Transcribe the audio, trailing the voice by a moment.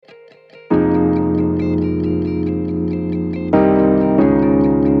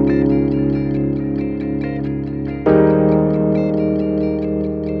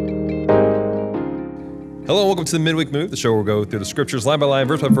Hello and welcome to the Midweek Move, the show where we go through the scriptures line by line,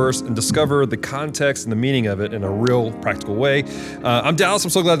 verse by verse, and discover the context and the meaning of it in a real practical way. I'm Dallas. I'm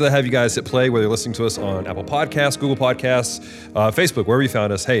so glad to have you guys hit play, whether you're listening to us on Apple Podcasts, Google Podcasts, Facebook, wherever you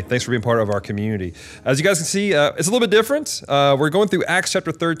found us. Hey, thanks for being part of our community. As you guys can see, it's a little bit different. We're going through Acts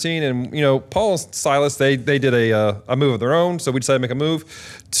chapter 13, and Paul and Silas, they did a move of their own, so we decided to make a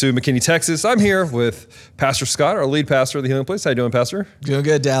move to McKinney, Texas. I'm here with Pastor Scott, our lead pastor of the Healing Place. How you doing, Pastor? Doing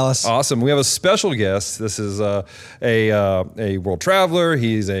good, Dallas. Awesome. We have a special guest. This is a world traveler.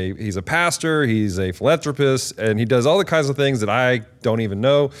 He's a pastor. He's a philanthropist, and he does all the kinds of things that I don't even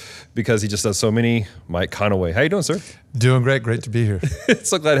know because he just does so many. Mike Conaway. How you doing, sir? Doing great. Great to be here.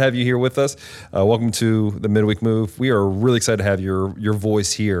 So glad to have you here with us. Welcome to the Midweek Move. We are really excited to have your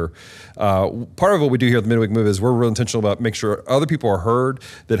voice here. Part of what we do here at the Midweek Move is we're real intentional about making sure other people are heard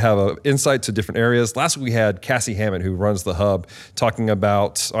that have an insight to different areas. Last week we had Cassie Hammond, who runs the Hub, talking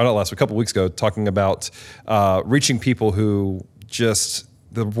about, not last week, a couple weeks ago, talking about reaching people who just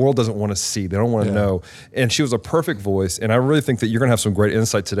the world doesn't want to see. They don't want to know. And she was a perfect voice. And I really think that you're going to have some great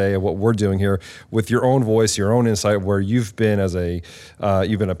insight today of what we're doing here with your own voice, your own insight, where you've been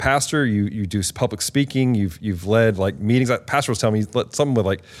you've been a pastor, you do public speaking, you've led like meetings. Like pastor was telling me something with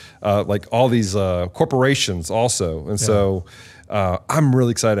like all these corporations also. And so I'm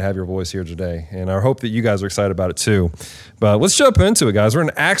really excited to have your voice here today. And I hope that you guys are excited about it too. But let's jump into it, guys. We're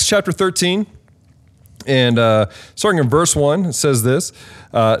in Acts chapter 13. And starting in verse 1, it says this: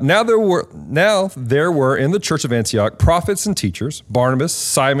 Now there were in the church of Antioch prophets and teachers: Barnabas,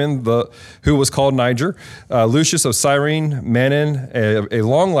 Simon, who was called Niger, Lucius of Cyrene, Manon, a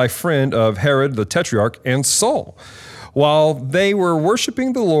long life friend of Herod the Tetrarch, and Saul. While they were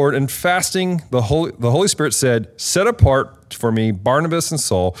worshiping the Lord and fasting, the Holy Spirit said, "Set apart for me Barnabas and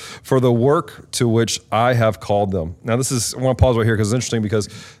Saul for the work to which I have called them." Now I want to pause right here because it's interesting, because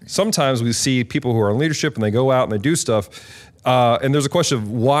sometimes we see people who are in leadership and they go out and they do stuff, and there's a question of,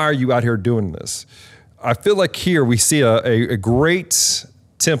 why are you out here doing this? I feel like here we see a great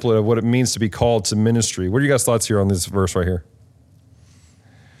template of what it means to be called to ministry. What are you guys' thoughts here on this verse right here?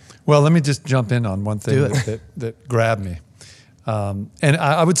 Well, let me just jump in on one thing that grabbed me. And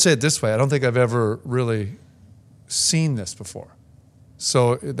I would say it this way. I don't think I've ever really seen this before.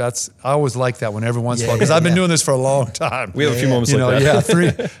 So I always like that when every once in a while, because I've been doing this for a long time. We have a few moments like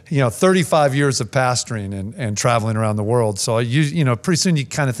that. 35 years of pastoring and traveling around the world. So pretty soon you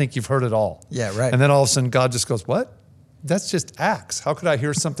kind of think you've heard it all. Yeah, right. And then all of a sudden God just goes, "What? That's just Acts. How could I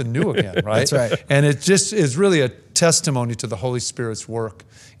hear something new again?" Right? That's right. And it just is really a testimony to the Holy Spirit's work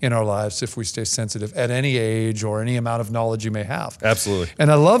in our lives if we stay sensitive at any age or any amount of knowledge you may have. Absolutely.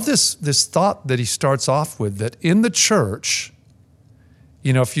 And I love this thought that he starts off with, that in the church,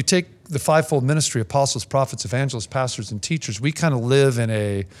 if you take the fivefold ministry, apostles, prophets, evangelists, pastors, and teachers, we kind of live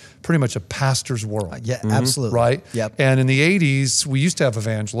in pretty much a pastor's world. Absolutely. Right? Yep. And in the 80s, we used to have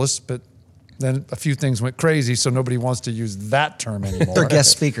evangelists, but then a few things went crazy, so nobody wants to use that term anymore. They're guest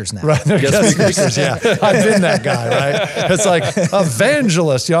speakers now. Right, they're guest speakers, yeah. I've been that guy, right? It's like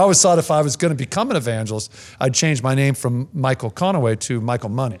evangelist. I always thought if I was going to become an evangelist, I'd change my name from Michael Conaway to Michael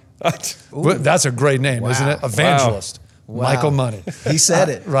Money. That's a great name, isn't it? Evangelist. Wow. Michael Money. He said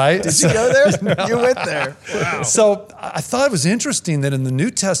it. Right? Did you go there? No. You went there. Wow. So I thought it was interesting that in the New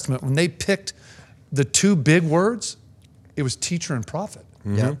Testament, when they picked the two big words, it was teacher and prophet.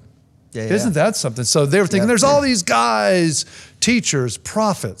 Mm-hmm. Yep. Yeah. Isn't that something? So they were thinking, there's all these guys, teachers,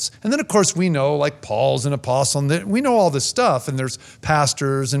 prophets. And then, of course, we know, like Paul's an apostle, and we know all this stuff, and there's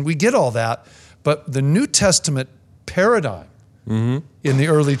pastors, and we get all that. But the New Testament paradigm in the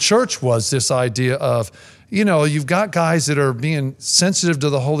early church was this idea of, you've got guys that are being sensitive to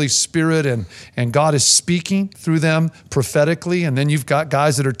the Holy Spirit, and God is speaking through them prophetically. And then you've got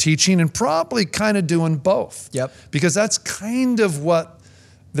guys that are teaching and probably kind of doing both. Yep. Because that's kind of what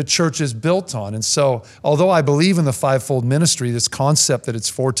the church is built on. And so, although I believe in the fivefold ministry, this concept that it's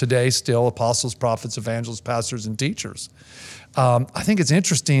for today still, apostles, prophets, evangelists, pastors, and teachers, I think it's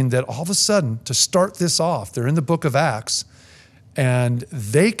interesting that all of a sudden, to start this off, they're in the book of Acts, and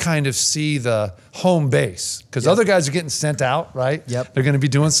they kind of see the home base, because other guys are getting sent out, right? Yep. They're going to be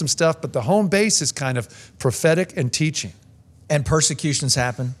doing some stuff, but the home base is kind of prophetic and teaching. And persecutions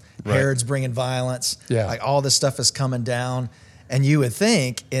happen. Right. Herod's bringing violence. Yeah. Like all this stuff is coming down. And you would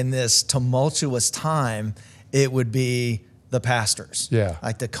think in this tumultuous time, it would be the pastors. Yeah.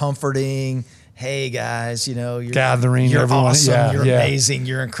 Like the comforting, hey guys, you're gathering, you're everyone, awesome, you're amazing,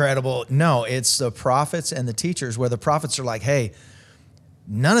 you're incredible. No, it's the prophets and the teachers, where the prophets are like, hey,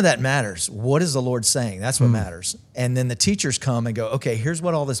 none of that matters. What is the Lord saying? That's what matters. And then the teachers come and go, okay, here's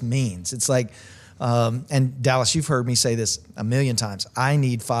what all this means. It's like, and Dallas, you've heard me say this a million times. I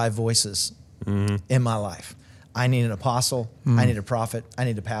need 5 voices in my life. I need an apostle. I need a prophet. I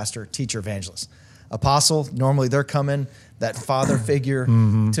need a pastor, teacher, evangelist. Apostle, normally they're coming, that father figure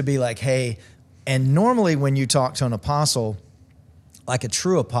to be like, hey, and normally when you talk to an apostle, like a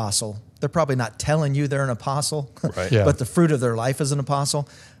true apostle, they're probably not telling you they're an apostle, Right. Yeah. but the fruit of their life as an apostle,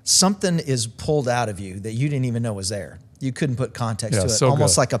 something is pulled out of you that you didn't even know was there. You couldn't put context Yeah, to it, so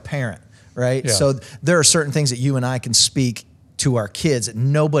almost good. like a parent, right? Yeah. So there are certain things that you and I can speak to our kids that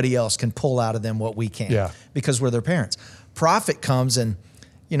nobody else can pull out of them what we can, Yeah. because we're their parents. Prophet comes and,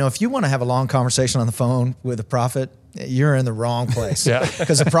 if you want to have a long conversation on the phone with a prophet, you're in the wrong place. Yeah.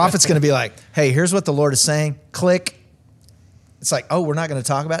 Because the prophet's going to be like, hey, here's what the Lord is saying. Click. It's like, oh, we're not going to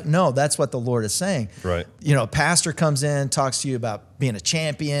talk about it? No, that's what the Lord is saying. Right. A pastor comes in, talks to you about being a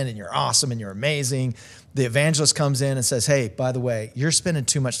champion and you're awesome and you're amazing. The evangelist comes in and says, hey, by the way, you're spending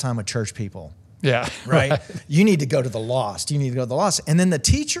too much time with church people. Yeah. Right? You need to go to the lost. You need to go to the lost. And then the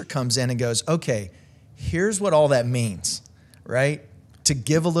teacher comes in and goes, okay, here's what all that means, right? To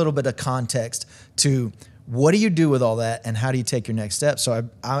give a little bit of context to what do you do with all that and how do you take your next step? So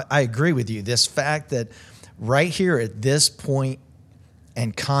I agree with you. This fact that right here at this point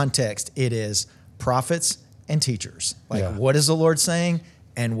and context, it is prophets and teachers. Like, Yeah. what is the Lord saying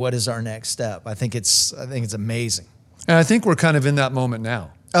and what is our next step? I think it's amazing. And I think we're kind of in that moment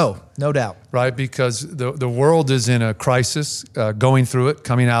now. Oh, no doubt. Right, because the world is in a crisis, going through it,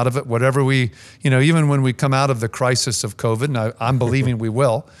 coming out of it, whatever even when we come out of the crisis of COVID, and I'm believing we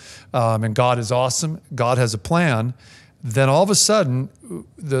will, and God is awesome, God has a plan, then all of a sudden,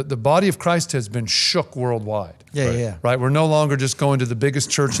 the body of Christ has been shook worldwide. Yeah. Right, we're no longer just going to the biggest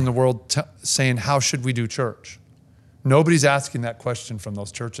church in the world saying, how should we do church? Nobody's asking that question from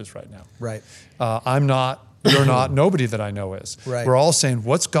those churches right now. Right. I'm not. You're not. Nobody that I know is. Right. We're all saying,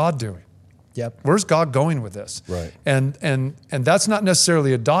 what's God doing? Yep. Where's God going with this? Right. And that's not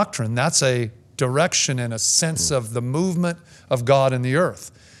necessarily a doctrine. That's a direction and a sense of the movement of God in the earth.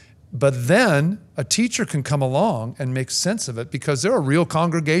 But then a teacher can come along and make sense of it, because there are real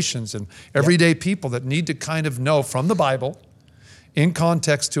congregations and everyday people that need to kind of know from the Bible, in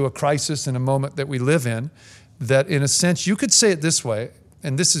context to a crisis and a moment that we live in, that in a sense, you could say it this way,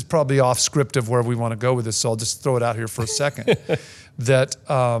 and this is probably off script of where we want to go with this, so I'll just throw it out here for a second, that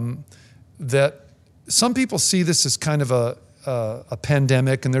some people see this as kind of a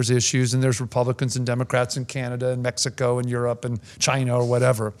pandemic, and there's issues, and there's Republicans and Democrats in Canada and Mexico and Europe and China or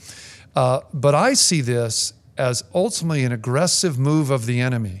whatever. But I see this as ultimately an aggressive move of the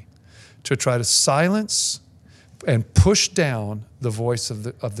enemy to try to silence and push down the voice of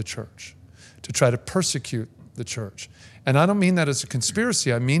the church, to try to persecute the church. And I don't mean that as a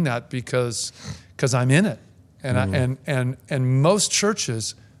conspiracy. I mean that because I'm in it. And and most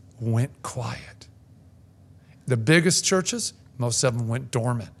churches went quiet. The biggest churches, most of them went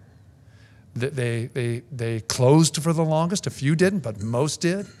dormant. They closed for the longest. A few didn't, but most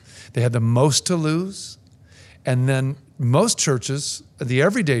did. They had the most to lose. And then most churches, the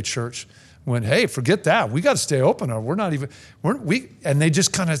everyday church, went, hey, forget that. We got to stay open, or and they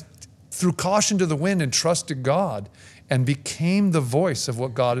just kind of threw caution to the wind and trusted God and became the voice of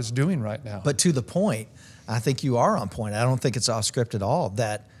what God is doing right now. But to the point, I think you are on point. I don't think it's off script at all.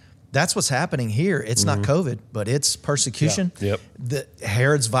 That's what's happening here. It's not COVID, but it's persecution. Yeah. Yep.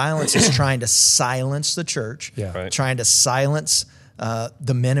 Herod's violence is trying to silence the church, Yeah. Right. trying to silence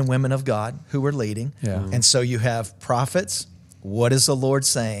the men and women of God who are leading. Yeah. And so you have prophets. What is the Lord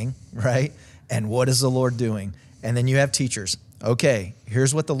saying, right? And what is the Lord doing? And then you have teachers. Okay,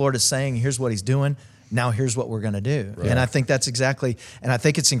 here's what the Lord is saying. Here's what he's doing. Now here's what we're going to do. Right. And I think that's exactly, and I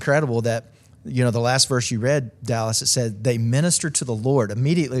think it's incredible that, the last verse you read, Dallas, it said they minister to the Lord.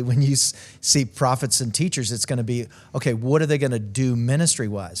 Immediately when you see prophets and teachers, it's going to be, okay, what are they going to do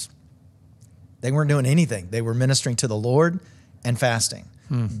ministry-wise? They weren't doing anything. They were ministering to the Lord and fasting.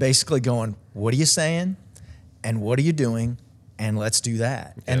 Basically going, what are you saying? And what are you doing? And let's do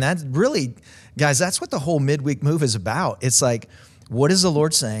that. Yeah. And that's really, guys, that's what the whole midweek move is about. It's like, what is the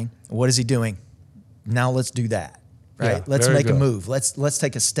Lord saying? What is he doing? Now let's do that. Right? Yeah, let's very make good. a move. Let's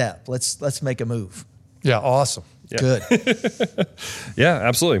take a step. Let's make a move. Yeah, awesome. Yeah. Good. Yeah,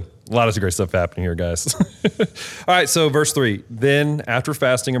 absolutely. A lot of great stuff happening here, guys. All right, so verse 3. Then after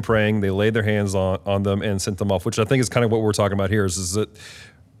fasting and praying, they laid their hands on them and sent them off, which I think is kind of what we're talking about here is that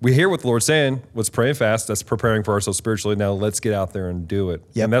we hear what the Lord's saying. Let's pray and fast. That's preparing for ourselves spiritually. Now let's get out there and do it.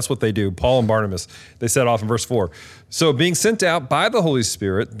 Yep. And that's what they do. Paul and Barnabas, they set off in verse 4. So being sent out by the Holy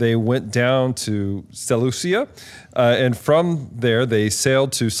Spirit, they went down to Seleucia, and from there they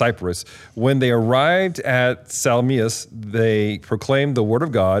sailed to Cyprus. When they arrived at Salamis, they proclaimed the word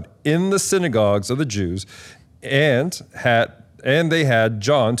of God in the synagogues of the Jews and had and they had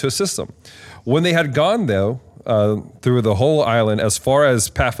John to assist them. When they had gone, though, through the whole island as far as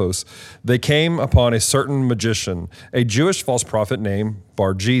Paphos, they came upon a certain magician, a Jewish false prophet named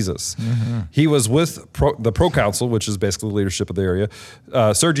Bar-Jesus. He was with the proconsul, which is basically the leadership of the area,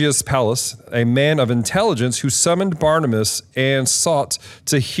 Sergius Paulus, a man of intelligence who summoned Barnabas and sought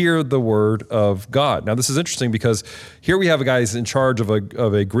to hear the word of God. Now, this is interesting because here we have a guy who's in charge of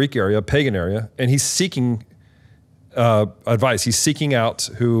a Greek area, a pagan area, and he's seeking advice. He's seeking out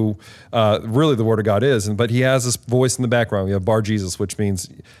who really the word of God is, but he has this voice in the background. We have Bar-Jesus, which means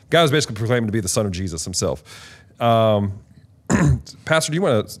God was basically proclaimed to be the son of Jesus himself. Pastor, do you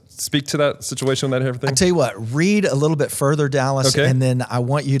want to speak to that situation, that everything? I tell you what, read a little bit further, Dallas, Okay. and then I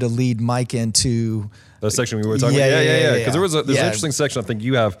want you to lead Mike into The section we were talking about? Yeah. Because there's an Yeah. interesting section I think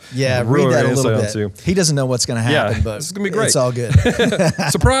you have read really that a insight little bit. onto. He doesn't know what's going to happen, but this is gonna be great. It's all good.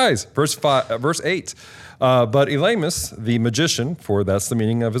 Surprise! Verse 8. But Elymas, the magician, for that's the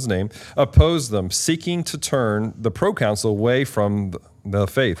meaning of his name, opposed them, seeking to turn the proconsul away from the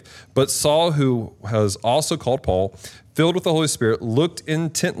faith. But Saul, who was also called Paul, filled with the Holy Spirit, looked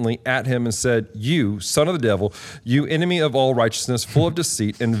intently at him and said, "You, son of the devil, you enemy of all righteousness, full of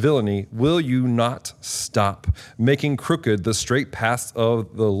deceit and villainy, will you not stop making crooked the straight paths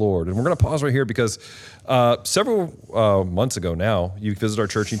of the Lord?" And we're going to pause right here because several months ago now, you visited our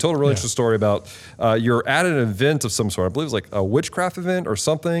church and you told a really interesting story about you're at an event of some sort. I believe it was like a witchcraft event or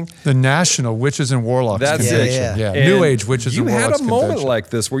something. The National Witches and Warlocks That's Convention. it. Yeah. And New Age Witches and Warlocks You had a moment Convention. like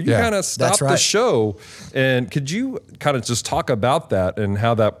this where you Yeah. kind of stopped That's right. the show. And could you kind of just talk about that and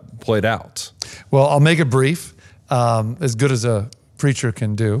how that played out? Well, I'll make it brief, as good as a preacher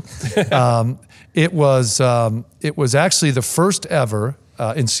can do. It was actually the first ever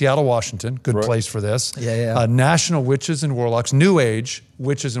in Seattle, Washington, good Right. place for this. Yeah. National Witches and Warlocks, New Age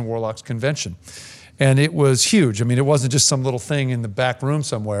Witches and Warlocks Convention. And it was huge. I mean, it wasn't just some little thing in the back room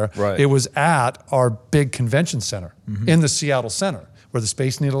somewhere. Right. It was at our big convention center in the Seattle Center, where the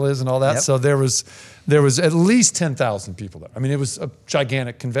Space Needle is and all that. Yep. So there was at least 10,000 people there. I mean, it was a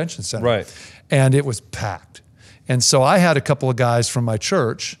gigantic convention center. Right. And it was packed. And so I had a couple of guys from my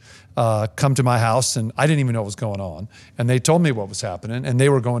church come to my house, and I didn't even know what was going on. And they told me what was happening, and they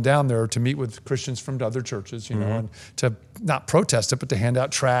were going down there to meet with Christians from other churches, you know, and to not protest it, but to hand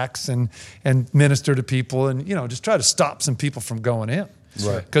out tracts and minister to people and, you know, just try to stop some people from going in.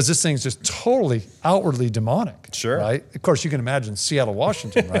 Right. Because this thing's just totally outwardly demonic. Sure. Right. Of course, you can imagine Seattle,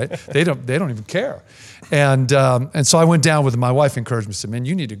 Washington, right? They don't even care. And so I went down with my wife. Encouraged me, said, "Man,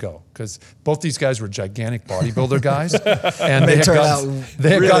 you need to go," because both these guys were gigantic bodybuilder guys, and they had turned gotten, out they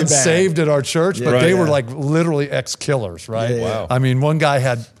had really gotten bad. saved at our church, but Right. they were Yeah. like literally ex-killers, right? Yeah. Wow. I mean, one guy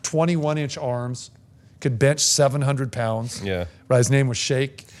had 21-inch arms, could bench 700 pounds. Yeah. Right. His name was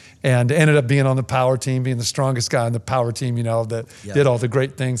Shake. And ended up being on the power team, being the strongest guy on the power team, you know, that Yeah. did all the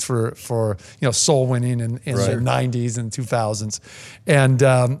great things for you know, soul winning in Right. the 90s and 2000s.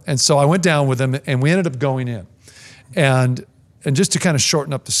 And so I went down with him, and we ended up going in. And just to kind of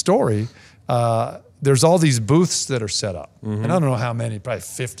shorten up the story, there's all these booths that are set up. And I don't know how many, probably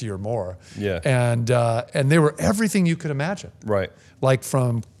 50 or more. Yeah. And they were everything you could imagine. Right. Like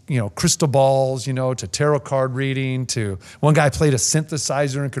from, you know, crystal balls, you know, to tarot card reading, to one guy played a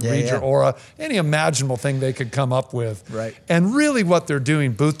synthesizer and could read Yeah. your aura, any imaginable thing they could come up with. Right. And really what they're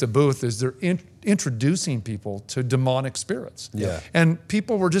doing booth to booth is they're introducing people to demonic spirits. Yeah. And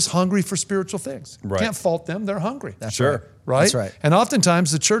people were just hungry for spiritual things. Right. Can't fault them, they're hungry. That's Sure. right. Right? That's right. And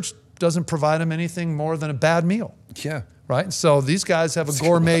oftentimes the church doesn't provide them anything more than a bad meal. Yeah. Right. And so these guys have a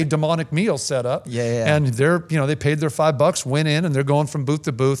gourmet demonic meal set up. Yeah. And they're, you know, they paid their $5, went in, and they're going from booth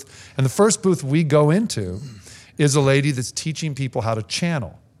to booth. And the first booth we go into is a lady that's teaching people how to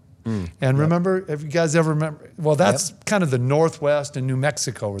channel. And remember, if you guys ever remember, well, that's kind of the Northwest and New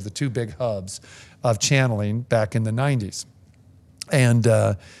Mexico were the two big hubs of channeling back in the 90s. And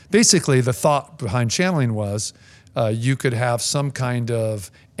basically the thought behind channeling was you could have some kind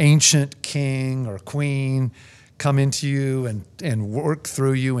of ancient king or queen come into you and work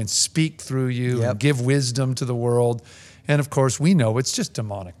through you and speak through you Yep. and give wisdom to the world. And of course, we know it's just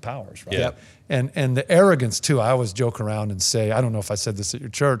demonic powers, right? Yep. And the arrogance too. I always joke around and say, I don't know if I said this at your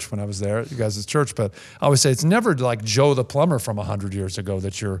church when I was there, at you guys' church, but I always say it's never like Joe the plumber from 100 years ago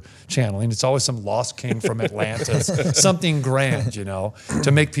that you're channeling. It's always some lost king from Atlantis, something grand, you know,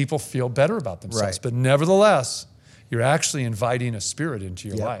 to make people feel better about themselves. Right. But nevertheless, you're actually inviting a spirit into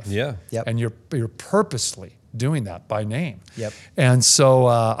your Yep. life. Yeah. Yep. And you're purposely doing that by name. Yep. And so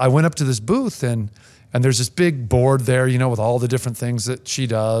I went up to this booth and there's this big board there, you know, with all the different things that she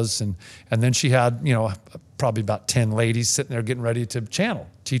does. And then she had, you know, a probably about 10 ladies sitting there getting ready to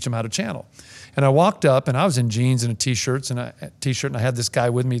teach them how to channel. And I walked up, and I was in jeans and a t-shirt, and I had this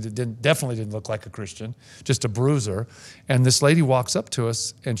guy with me that definitely didn't look like a Christian, just a bruiser. And this lady walks up to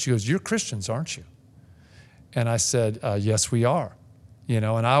us, and she goes, "You're Christians, aren't you?" And I said, "Yes, we are." And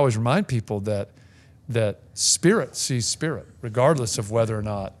I always remind people that spirit sees spirit, regardless of whether or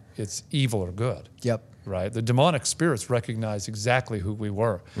not it's evil or good. Yep. Right? The demonic spirits recognize exactly who we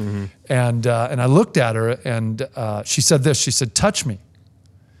were. Mm-hmm. And I looked at her, and she said this. She said, "Touch me."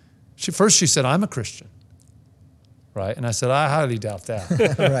 First she said, "I'm a Christian." Right? And I said, "I highly doubt that."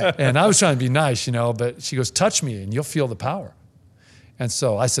 Right. And I was trying to be nice, but she goes, "Touch me and you'll feel the power." And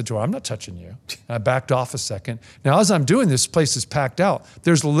so I said to her, "I'm not touching you." And I backed off a second. Now, as I'm doing this, place is packed out.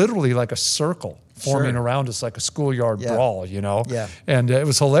 There's literally like a circle forming around us, like a schoolyard brawl, Yeah. And it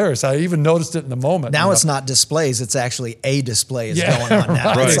was hilarious. I even noticed it in the moment. Now it's not displays; it's actually a display is going on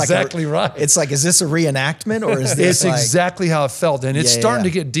now. Right. It's like Exactly right. It's like, is this a reenactment or is this? It's exactly how it felt, and it's starting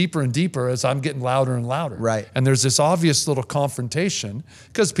yeah. to get deeper and deeper as I'm getting louder and louder. Right. And there's this obvious little confrontation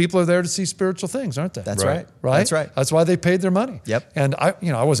because people are there to see spiritual things, aren't they? That's right. Right. That's right. That's why they paid their money. Yep. And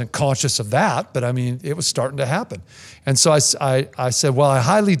I wasn't conscious of that, but I mean, it was starting to happen. And so I said, "Well, I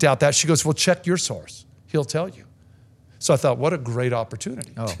highly doubt that." She goes, "Well, check your source. He'll tell you." So I thought, what a great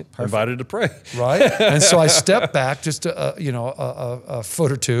opportunity. Oh, perfect. Invited to pray. Right? And so I stepped back just a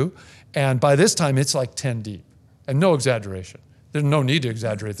foot or two, and by this time it's like 10 deep, and no exaggeration. There's no need to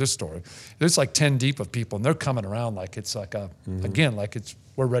exaggerate this story. There's like 10 deep of people, and they're coming around like it's like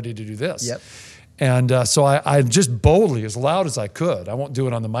we're ready to do this. Yep. And so I just boldly, as loud as I could, I won't do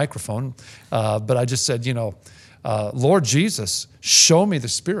it on the microphone, but I just said, "Lord Jesus, show me the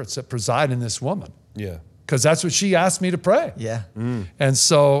spirits that preside in this woman." Yeah. Because that's what she asked me to pray. Yeah. And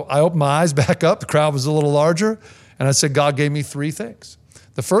so I opened my eyes back up. The crowd was a little larger. And I said, God gave me 3 things.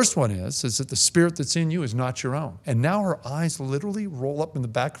 The first one is that the spirit that's in you is not your own. And now her eyes literally roll up in the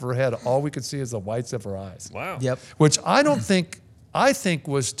back of her head. All we could see is the whites of her eyes. Wow. Yep. Which I think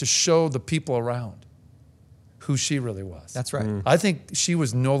was to show the people around who she really was. That's right. I think she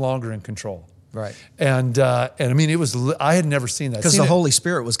was no longer in control. Right. And I mean, I had never seen that. Because the Holy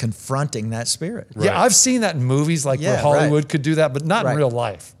Spirit was confronting that spirit. Right. Yeah, I've seen that in movies like where Hollywood could do that, but not in real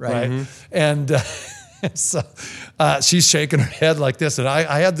life. Right. Mm-hmm. And so she's shaking her head like this. And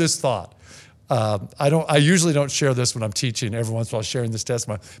I had this thought. I usually don't share this when I'm teaching, every once in a while sharing this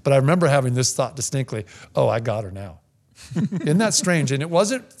testimony, but I remember having this thought distinctly. Oh, I got her now. Isn't that strange? And it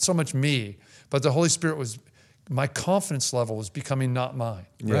wasn't so much me, but the Holy Spirit my confidence level was becoming not mine.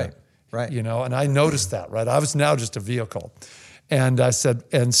 Yeah. Right. And I noticed that, right? I was now just a vehicle. And I said,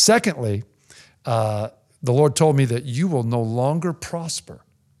 and secondly, the Lord told me that you will no longer prosper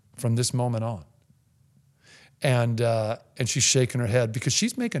from this moment on. And she's shaking her head because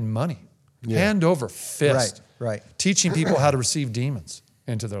she's making money, hand over fist, Right. teaching people how to receive demons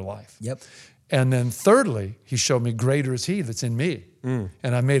into their life. Yep. And then thirdly, he showed me greater is he that's in me.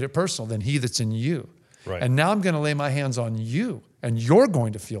 And I made it personal than he that's in you. Right. And now I'm going to lay my hands on you and you're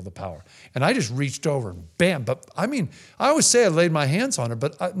going to feel the power. And I just reached over and bam. But I mean, I always say I laid my hands on her,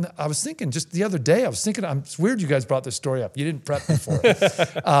 but I was thinking just the other day, it's weird you guys brought this story up. You didn't prep me for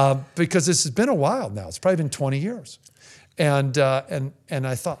it. Because this has been a while now. It's probably been 20 years. And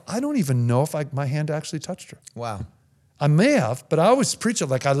I thought, I don't even know if my hand actually touched her. Wow. I may have, but I always preach it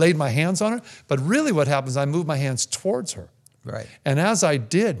like I laid my hands on her. But really what happens, I moved my hands towards her. Right. And as I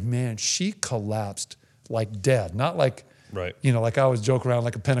did, man, she collapsed like dead. Not like, like I was joking around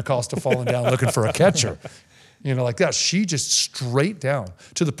like a Pentecostal falling down looking for a catcher. Like that. She just straight down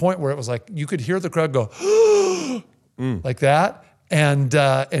to the point where it was like, you could hear the crowd go, like that. And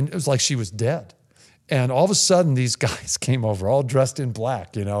it was like she was dead. And all of a sudden, these guys came over, all dressed in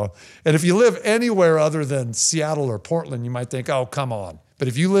black, And if you live anywhere other than Seattle or Portland, you might think, oh, come on. But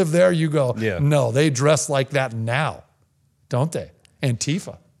if you live there, you go, no, they dress like that now, don't they?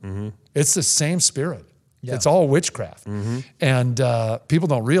 Antifa. Mm-hmm. It's the same spirit. Yeah. It's all witchcraft. Mm-hmm. And people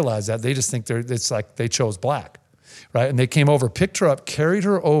don't realize that. They just think it's like they chose black, right? And they came over, picked her up, carried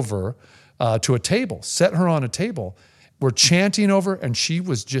her over to a table, set her on a table. We're chanting over, and she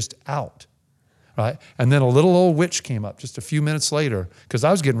was just out. Right? And then a little old witch came up just a few minutes later because I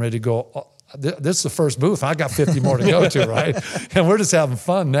was getting ready to go, this is the first booth. I got 50 more to go to, right? And we're just having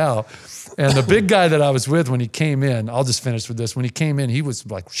fun now. And the big guy that I was with when he came in, I'll just finish with this. When he came in, he was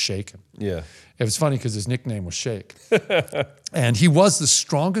like shaking. Yeah. It was funny because his nickname was Shake. And he was the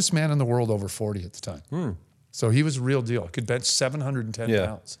strongest man in the world over 40 at the time. So he was a real deal. Could bench 710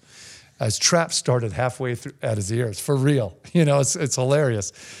 pounds. His trap started halfway through at his ears, for real. It's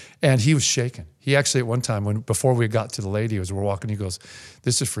hilarious. And he was shaking. He actually, at one time, before we got to the lady, as we're walking, he goes,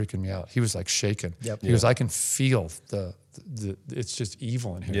 "This is freaking me out." He was like shaking. Yep. He goes, "I can feel the it's just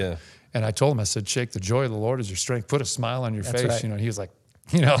evil in here." Yeah. And I told him, I said, "Shake, the joy of the Lord is your strength. Put a smile on your That's face." right. And he was like,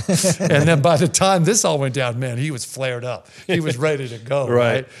 and then by the time this all went down, man, he was flared up. He was ready to go.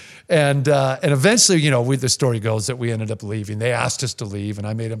 Right. And eventually, the story goes that we ended up leaving. They asked us to leave, and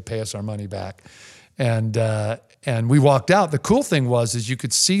I made them pay us our money back. And we walked out. The cool thing is you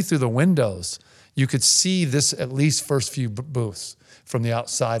could see through the windows. You could see this at least first few booths from the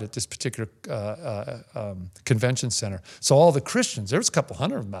outside at this particular convention center. So all the Christians, there was a couple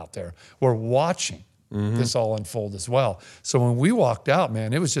hundred of them out there, were watching this all unfold as well. So when we walked out,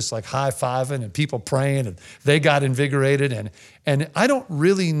 man, it was just like high-fiving and people praying, and they got invigorated. And I don't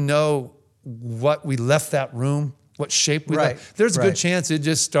really know what we left that room, what shape we left. There's a good chance it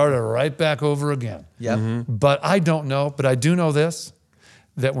just started right back over again. Yep. But I don't know. But I do know this,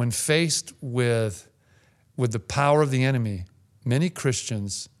 that when faced with the power of the enemy, many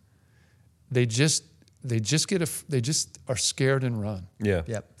Christians, they just are scared and run. Yeah.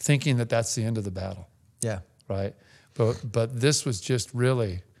 Yep. Thinking that that's the end of the battle. Yeah. Right. But this was just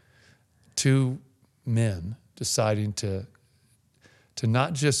really two men deciding to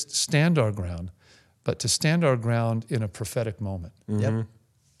not just stand our ground, but to stand our ground in a prophetic moment. Yep.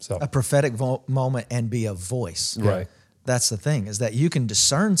 So A prophetic moment and be a voice. Right. That's the thing, is that you can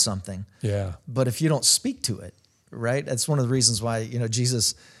discern something, yeah. but if you don't speak to it, right? That's one of the reasons why,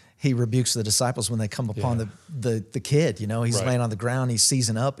 Jesus, he rebukes the disciples when they come upon the kid, he's Right. laying on the ground, he's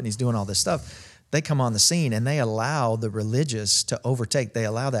seizing up and he's doing all this stuff. They come on the scene and they allow the religious to overtake. They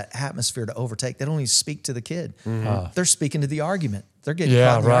allow that atmosphere to overtake. They don't even speak to the kid. They're speaking to the argument. They're getting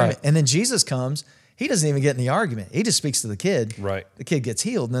caught in the argument. And then Jesus comes. He doesn't even get in the argument. He just speaks to the kid. Right. The kid gets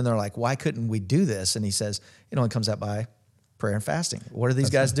healed. And then they're like, why couldn't we do this? And he says, it only comes out by prayer and fasting. What are these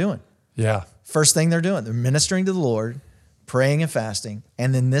guys doing? Yeah. First thing they're doing, they're ministering to the Lord, praying and fasting.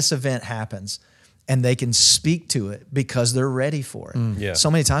 And then this event happens and they can speak to it because they're ready for it. Yeah. So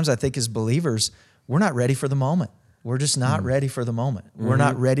many times I think as believers, we're not ready for the moment. We're just not ready for the moment. We're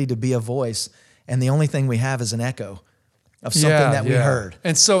not ready to be a voice. And the only thing we have is an echo of something that we heard.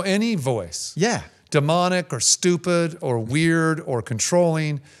 And so any voice, Yeah. demonic or stupid or weird or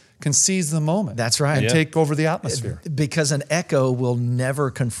controlling, can seize the moment. That's right. And Yeah. take over the atmosphere. Because an echo will never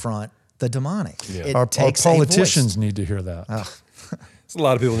confront the demonic. Yeah. It Our takes politicians need to hear that. A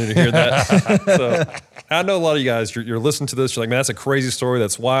lot of people need to hear that. So I know a lot of you guys, you're listening to this, you're like, man, that's a crazy story.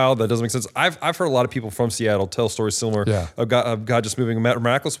 That's wild. That doesn't make sense. I've heard a lot of people from Seattle tell stories similar of God just moving in a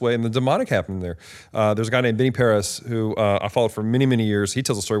miraculous way and the demonic happening there. There's a guy named Benny Paris who I followed for many, many years. He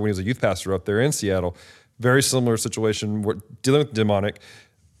tells a story when he was a youth pastor up there in Seattle. Very similar situation, dealing with demonic.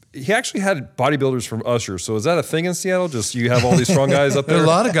 He actually had bodybuilders from Usher. So is that a thing in Seattle? Just you have all these strong guys up there? There are a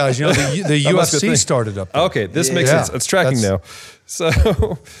lot of guys. The That must be a UFC thing. started up there. Okay, this makes sense. It's tracking now.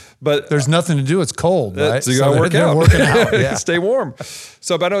 So, but There's nothing to do. It's cold, right? So you gotta work they're out. working out. Yeah. Stay warm.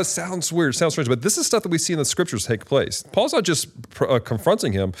 So, but I know it sounds weird, sounds strange, but this is stuff that we see in the scriptures take place. Paul's not just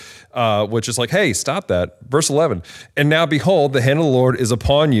confronting him, which is like, hey, stop that. Verse 11. And now behold, the hand of the Lord is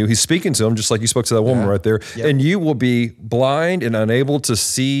upon you. He's speaking to him, just like you spoke to that woman right there. Yep. And you will be blind and unable to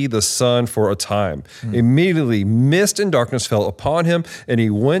see the sun for a time. Immediately, mist and darkness fell upon him, and he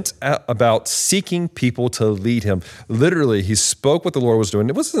went about seeking people to lead him. Literally, he spoke what the Lord was doing.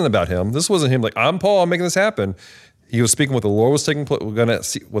 It wasn't about him. This wasn't him like, I'm Paul, I'm making this happen. He was speaking what the Lord was taking place. We're gonna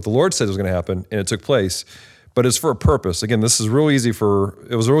see what the Lord said was going to happen, and it took place. But it's for a purpose. Again, it was real easy for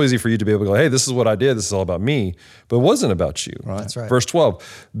you to be able to go, hey, this is what I did. This is all about me. But it wasn't about you. Right. That's right. Verse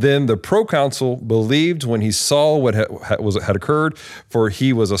 12. Then the proconsul believed when he saw what had occurred, for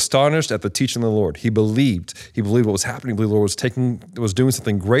he was astonished at the teaching of the Lord. He believed. He believed what was happening. He believed the Lord was doing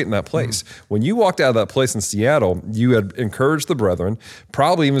something great in that place. When you walked out of that place in Seattle, you had encouraged the brethren,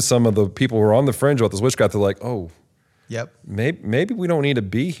 probably even some of the people who were on the fringe about this witchcraft. They're like, oh, Yep. maybe we don't need to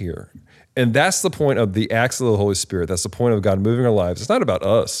be here. And that's the point of the acts of the Holy Spirit. That's the point of God moving our lives. It's not about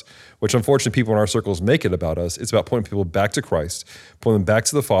us, which unfortunately people in our circles make it about us. It's about pointing people back to Christ, pointing them back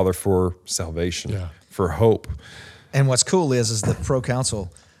to the Father for salvation, for hope. And what's cool is the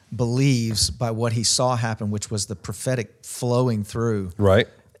proconsul believes by what he saw happen, which was the prophetic flowing through. Right.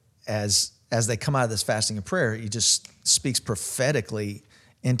 As they come out of this fasting and prayer, he just speaks prophetically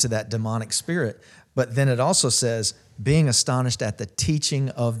into that demonic spirit. But then it also says, being astonished at the teaching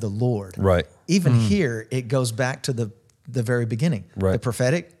of the Lord. Right. Even here, it goes back to the very beginning. Right. The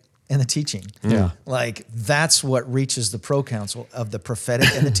prophetic and the teaching. Yeah. Like that's what reaches the proconsul of the prophetic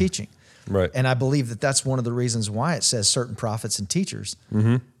and the teaching. Right. And I believe that that's one of the reasons why it says certain prophets and teachers.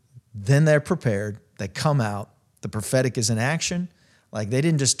 Then they're prepared. They come out. The prophetic is in action. Like they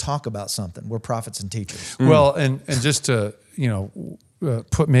didn't just talk about something. We're prophets and teachers. Well, and just to,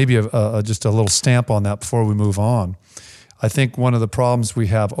 put maybe just a little stamp on that before we move on. I think one of the problems we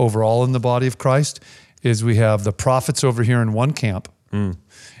have overall in the body of Christ is we have the prophets over here in one camp and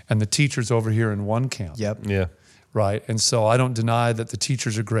the teachers over here in one camp. Yep. Yeah. Right. And so I don't deny that the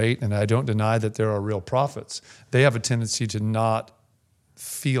teachers are great, and I don't deny that there are real prophets. They have a tendency to not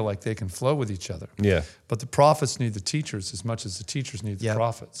feel like they can flow with each other. Yeah. But the prophets need the teachers as much as the teachers need the Yep.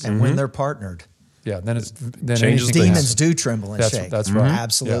 prophets. And when they're partnered, Yeah, then Changes anything things. demons do tremble and That's shake. that's right.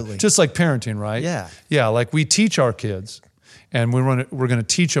 Absolutely. Yeah. Just like parenting, right? Yeah. Yeah, like we teach our kids, and we're going to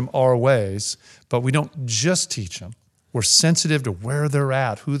teach them our ways, but we don't just teach them. We're sensitive to where they're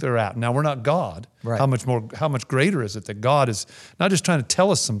at, who they're at. Now we're not God. Right. How much greater is it that God is not just trying to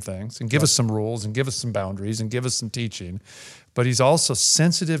tell us some things and give us some rules and give us some boundaries and give us some teaching, but He's also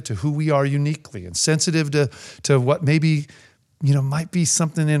sensitive to who we are uniquely and sensitive to what maybe might be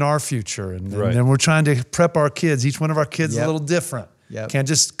something in our future. And Right. then we're trying to prep our kids. Each one of our kids is Yep. a little different. Yep. Can't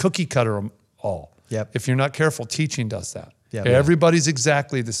just cookie cutter them all. Yep. If you're not careful, teaching does that. Yep. Everybody's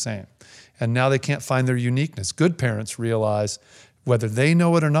exactly the same. And now they can't find their uniqueness. Good parents realize, whether they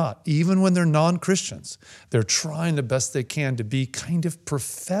know it or not, even when they're non-Christians, they're trying the best they can to be kind of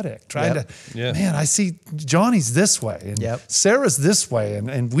prophetic, trying Yep. to, Yeah. man, I see Johnny's this way and Yep. Sarah's this way.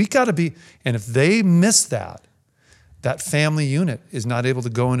 And we got to be, and if they miss that family unit is not able to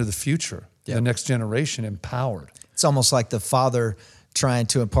go into the future, Yep. the next generation empowered. It's almost like the father trying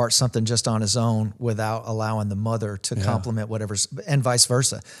to impart something just on his own without allowing the mother to complement whatever's, and vice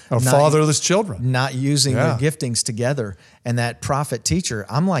versa. Or Not- fatherless children. Not using Yeah. their giftings together. And that prophet teacher,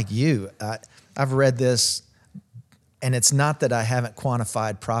 I'm like you. I've read this, and it's not that I haven't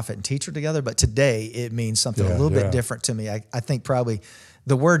quantified prophet and teacher together, but today it means something a Yeah, little bit yeah. different to me. I think probably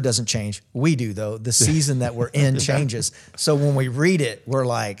the word doesn't change. We do, though. The season that we're in changes. So when we read it, we're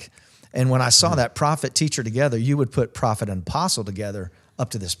like, and when I saw that prophet teacher together, you would put prophet and apostle together up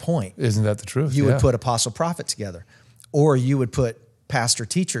to this point. Isn't that the truth? You Yeah. would put apostle prophet together, or you would put pastor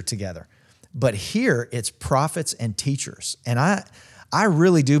teacher together. But here it's prophets and teachers. And I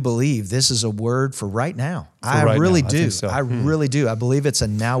really do believe this is a word for right now. I right really now, I do. think so. I really do. I believe it's a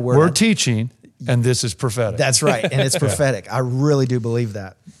now word. We're teaching, and this is prophetic. That's right. And it's prophetic. I really do believe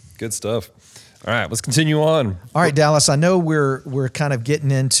that. Good stuff. All right, let's continue on. All right, Dallas, I know we're kind of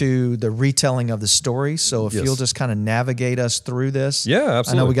getting into the retelling of the story. So if Yes. you'll just kind of navigate us through this. Yeah, I know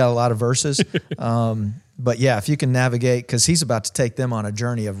absolutely. we got a lot of verses. But yeah, if you can navigate, because he's about to take them on a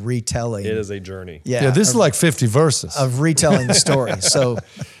journey of retelling. It is a journey. yeah, this is like 50 verses. of retelling the story. So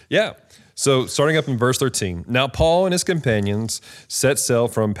Yeah. So starting up in verse 13. Now Paul and his companions set sail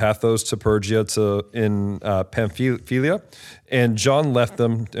from Paphos to Pergia in Pamphylia, and John left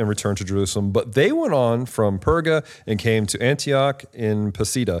them and returned to Jerusalem. But they went on from Perga and came to Antioch in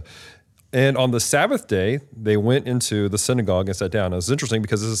Pisidia. And on the Sabbath day, they went into the synagogue and sat down. Now, it's interesting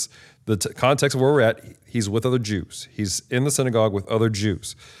because this is the context of where we're at. He's with other Jews. He's in the synagogue with other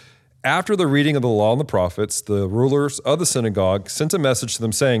Jews. After the reading of the law and the prophets, the rulers of the synagogue sent a message to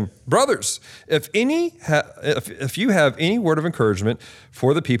them saying, "Brothers, if you have any word of encouragement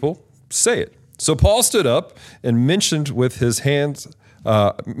for the people, say it." So Paul stood up and motioned with his hands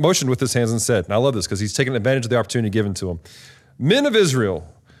and said, and I love this because he's taking advantage of the opportunity given to him, "Men of Israel,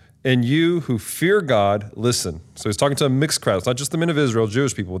 and you who fear God, listen." So he's talking to a mixed crowd. It's not just the men of Israel,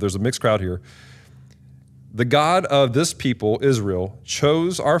 Jewish people. There's a mixed crowd here. "The God of this people, Israel,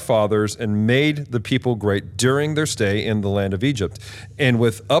 chose our fathers and made the people great during their stay in the land of Egypt. And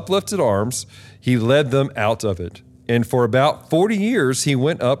with uplifted arms, he led them out of it. And for about 40 years, he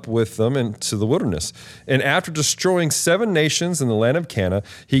went up with them into the wilderness. And after destroying 7 nations in the land of Canaan,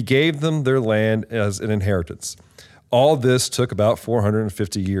 he gave them their land as an inheritance. All this took about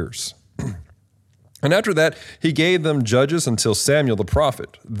 450 years. And after that, he gave them judges until Samuel the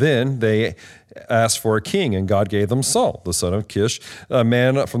prophet. Then they asked for a king, and God gave them Saul, the son of Kish, a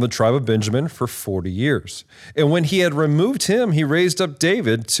man from the tribe of Benjamin, for 40 years. And when he had removed him, he raised up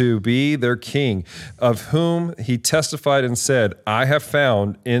David to be their king, of whom he testified and said, "I have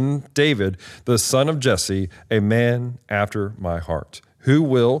found in David, the son of Jesse, a man after my heart, who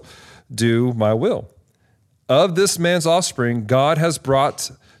will do my will." Of this man's offspring, God has brought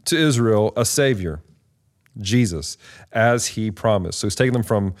to Israel a Savior, Jesus, as he promised. So he's taking them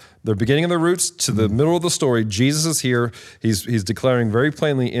from the beginning of the roots to the middle of the story. Jesus is here. He's declaring very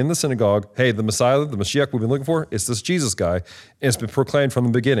plainly in the synagogue, hey, the Messiah, the Mashiach we've been looking for, it's this Jesus guy. And it's been proclaimed from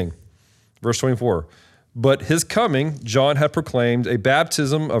the beginning. Verse 24, But his coming, John had proclaimed a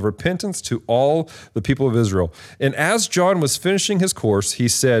baptism of repentance to all the people of Israel. And as John was finishing his course, he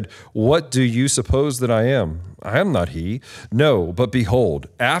said, "What do you suppose that I am? I am not he. No, but behold,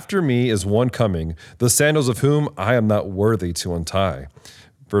 after me is one coming, the sandals of whom I am not worthy to untie."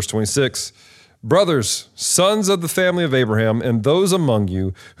 Verse 26, "Brothers, sons of the family of Abraham, and those among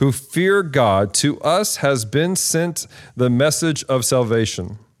you who fear God, to us has been sent the message of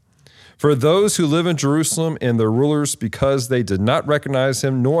salvation. For those who live in Jerusalem and their rulers, because they did not recognize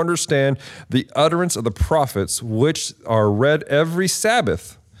him nor understand the utterance of the prophets, which are read every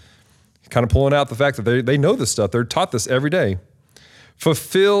Sabbath," kind of pulling out the fact that they know this stuff. They're taught this every day.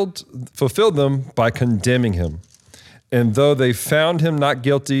 Fulfilled them by condemning him. And though they found him not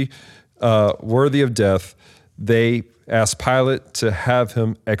guilty, worthy of death, they asked Pilate to have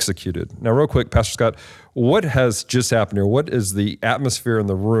him executed. Now, real quick, Pastor Scott, what has just happened here? What is the atmosphere in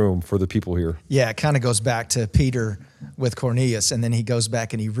the room for the people here? Yeah, it kind of goes back to Peter with Cornelius, and then he goes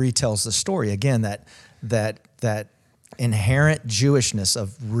back and he retells the story again. That inherent Jewishness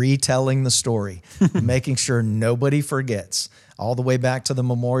of retelling the story, making sure nobody forgets. All the way back to the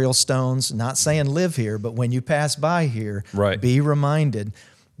memorial stones. Not saying live here, but when you pass by here, right, be reminded.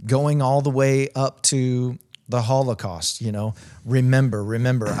 Going all the way up to the Holocaust,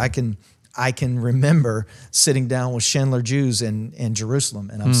 remember. I can remember sitting down with Schindler Jews in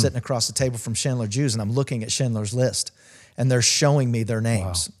Jerusalem, and I'm sitting across the table from Schindler Jews, and I'm looking at Schindler's List, and they're showing me their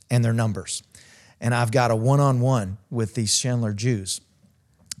names and their numbers. And I've got a one-on-one with these Schindler Jews.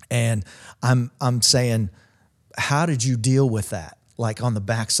 And I'm saying, how did you deal with that? Like on the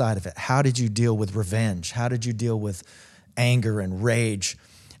backside of it, how did you deal with revenge? How did you deal with anger and rage?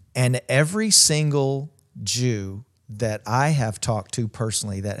 And every single Jew that I have talked to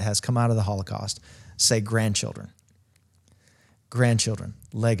personally that has come out of the Holocaust say grandchildren,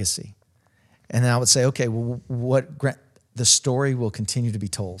 legacy. And then I would say, okay, well, the story will continue to be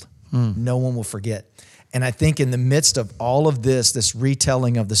told. No one will forget. And I think in the midst of all of this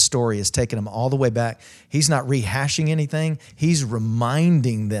retelling of the story has taken him all the way back. He's not rehashing anything. He's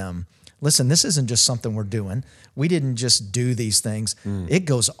reminding them, listen, this isn't just something we're doing. We didn't just do these things. It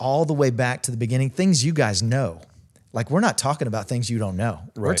goes all the way back to the beginning, things you guys know. Like, we're not talking about things you don't know.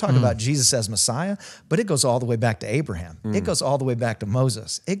 Right. We're talking about Jesus as Messiah, but it goes all the way back to Abraham. It goes all the way back to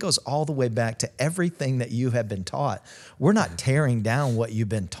Moses. It goes all the way back to everything that you have been taught. We're not tearing down what you've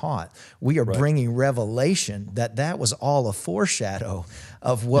been taught. We are bringing revelation that was all a foreshadow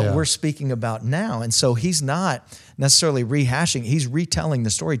of what we're speaking about now. And so he's not necessarily rehashing. He's retelling the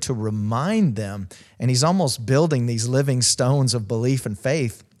story to remind them, and he's almost building these living stones of belief and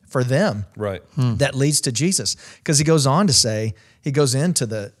faith for them, right? That leads to Jesus, because he goes on to say, he goes into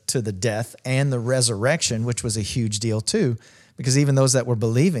the death and the resurrection, which was a huge deal too, because even those that were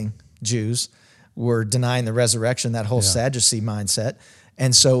believing Jews were denying the resurrection, that whole Sadducee mindset.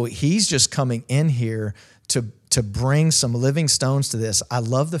 And so he's just coming in here to bring some living stones to this. I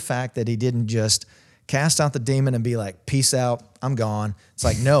love the fact that he didn't just cast out the demon and be like, peace out, I'm gone. It's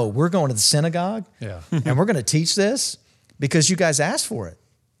like, no, we're going to the synagogue and we're going to teach this because you guys asked for it.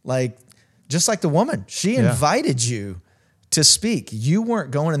 Like, just like the woman, she invited you to speak. You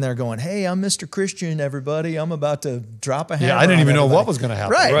weren't going in there going, hey, I'm Mr. Christian, everybody. I'm about to drop a hammer. Yeah, I didn't even know what was going to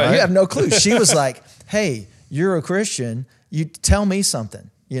happen. Right. You have no clue. She was like, hey, you're a Christian. You tell me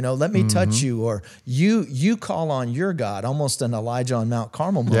something. Let me touch you. Or you call on your God, almost an Elijah on Mount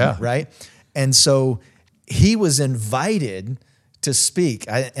Carmel moment, right? And so he was invited to speak.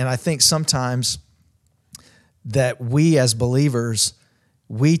 And I think sometimes that we as believers,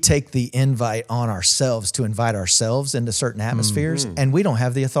 we take the invite on ourselves to invite ourselves into certain atmospheres, and we don't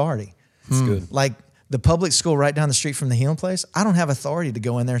have the authority. That's good. Like the public school right down the street from the healing place, I don't have authority to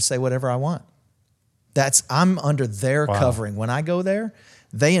go in there and say whatever I want. I'm under their covering. When I go there,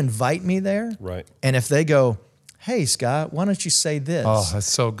 they invite me there. Right. And if they go, hey, Scott, why don't you say this? Oh,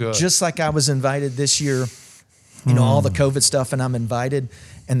 that's so good. Just like I was invited this year, all the COVID stuff, and I'm invited,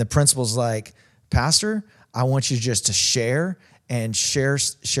 and the principal's like, Pastor, I want you just to share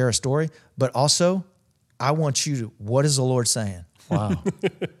a story, but also I want you to, what is the Lord saying? Wow.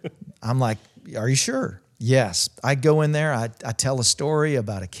 I'm like, are you sure? Yes. I go in there, I tell a story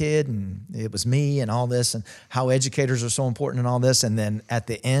about a kid, and it was me and all this, and how educators are so important and all this. And then at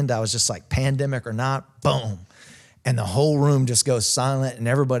the end, I was just like, pandemic or not, boom. And the whole room just goes silent, and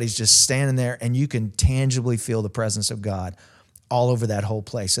everybody's just standing there, and you can tangibly feel the presence of God all over that whole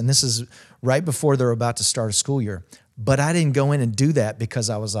place. And this is right before they're about to start a school year. But I didn't go in and do that because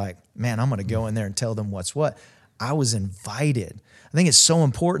I was like, man, I'm going to go in there and tell them what's what. I was invited. I think it's so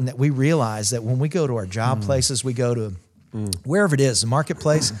important that we realize that when we go to our job places, we go to wherever it is, the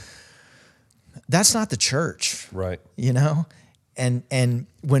marketplace, That's not the church. Right. You know? And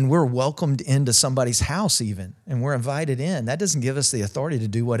when we're welcomed into somebody's house even, and we're invited in, that doesn't give us the authority to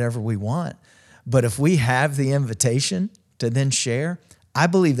do whatever we want. But if we have the invitation to then share, I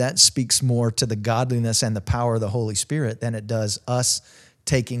believe that speaks more to the godliness and the power of the Holy Spirit than it does us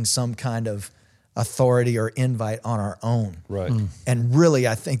taking some kind of authority or invite on our own. Right. And really,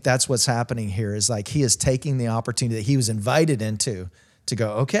 I think that's what's happening here is like he is taking the opportunity that he was invited into to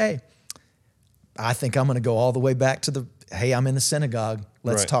go, okay, I think I'm going to go all the way back to hey, I'm in the synagogue.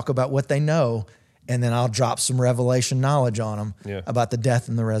 Let's Right. talk about what they know. And then I'll drop some revelation knowledge on them about the death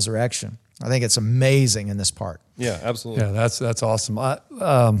and the resurrection. I think it's amazing in this part. Yeah, absolutely. Yeah, that's awesome. I've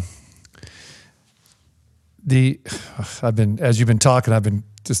been, as you've been talking, I've been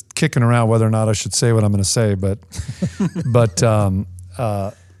just kicking around whether or not I should say what I'm going to say, but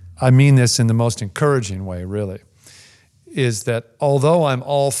I mean this in the most encouraging way, really, is that although I'm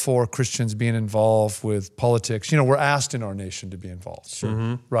all for Christians being involved with politics, we're asked in our nation to be involved. Sure.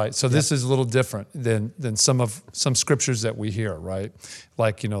 Mm-hmm. Right. So this is a little different than some scriptures that we hear, right?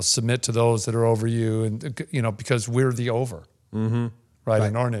 Like, submit to those that are over you, and because we're the over. Mm-hmm. Right,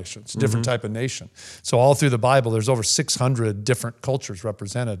 in our nation. It's a different type of nation. So all through the Bible, there's over 600 different cultures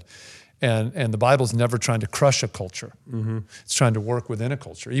represented. And the Bible's never trying to crush a culture. Mm-hmm. It's trying to work within a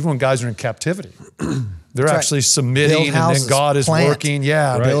culture. Even when guys are in captivity, they're actually submitting, and then God is working.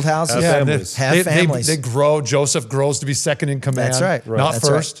 Yeah, right. Build houses, have families. They grow. Joseph grows to be second in command. That's right. Not That's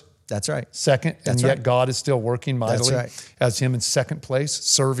first. Right. That's right. Second, and yet God is still working mightily as him in second place,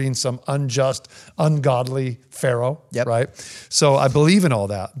 serving some unjust, ungodly Pharaoh, right? So I believe in all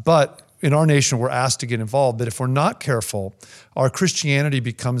that. But in our nation, we're asked to get involved. But if we're not careful, our Christianity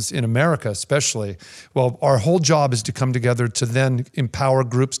becomes, in America especially, our whole job is to come together to then empower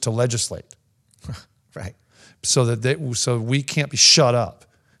groups to legislate. Right. So we can't be shut up.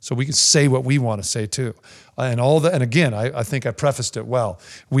 So we can say what we want to say too. And again, I think I prefaced it well.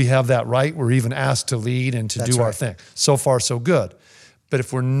 We have that right. We're even asked to lead and to do our thing. So far, so good. But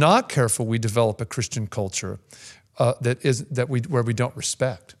if we're not careful, we develop a Christian culture where we don't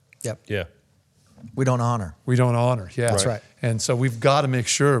respect. Yep. Yeah. We don't honor. We don't honor. Yeah. That's right. And so we've got to make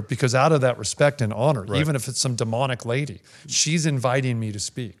sure, because out of that respect and honor, even if it's some demonic lady, she's inviting me to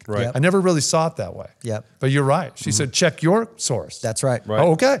speak. Right. Yep. I never really saw it that way. Yep. But you're right. She said, check your source. That's right. Right.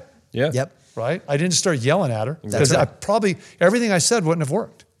 Oh, okay. Yeah. Yep. Right? I didn't start yelling at her because right. Everything I said wouldn't have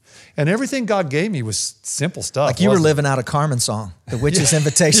worked. And everything God gave me was simple stuff. Like you were living out a Carmen song, The Witch's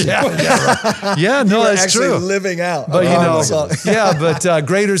Invitation. Yeah, right. Yeah, no, that's true. Living out. But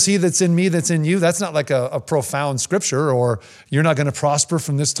greater is he that's in me that's in you. That's not like a profound scripture, or you're not going to prosper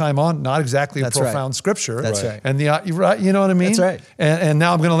from this time on. Not exactly a profound scripture. That's right. And you're right, you know what I mean? That's right. And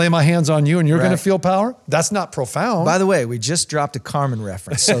now I'm going to lay my hands on you and you're going to feel power. That's not profound. By the way, we just dropped a Carmen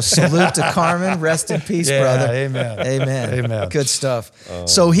reference. So salute to Carmen. Rest in peace, brother. Amen. Amen. Good stuff.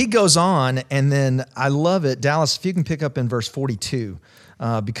 So he goes on, and then I love it. Dallas, if you can pick up in verse 42,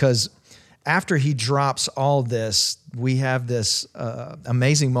 because after he drops all this, we have this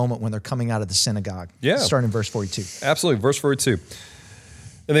amazing moment when they're coming out of the synagogue. Yeah. Starting in verse 42. Absolutely. Verse 42.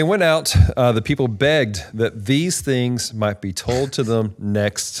 And they went out, the people begged that these things might be told to them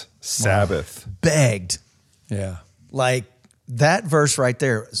next Sabbath. Begged. Yeah. Like that verse right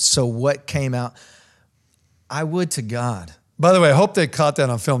there. So what came out? I would to God. By the way, I hope they caught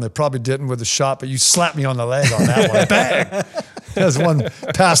that on film. They probably didn't with the shot, but you slapped me on the leg on that one. Bang! As one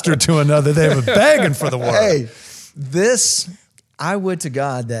pastor to another, they were begging for the word. Hey, I would to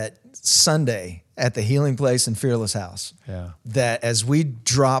God that Sunday at the Healing Place and Fearless House, that as we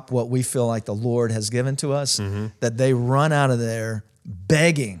drop what we feel like the Lord has given to us, that they run out of there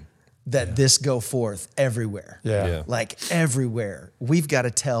begging that this go forth everywhere. Yeah. Like everywhere. We've got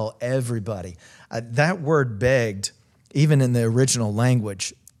to tell everybody. That word begged, even in the original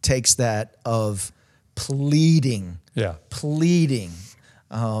language, takes that of pleading. Yeah. Pleading.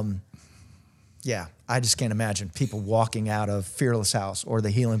 I just can't imagine people walking out of Fearless House or the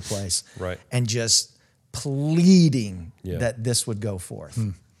Healing Place and just pleading that this would go forth.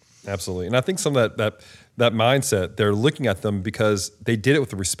 Absolutely. And I think some of that mindset, they're looking at them because they did it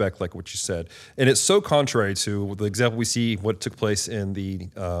with respect, like what you said. And it's so contrary to the example we see what took place in the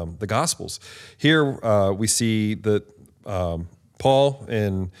Gospels. Here we see that Paul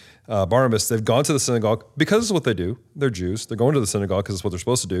and Barnabas, they've gone to the synagogue because it's what they do. They're Jews. They're going to the synagogue because it's what they're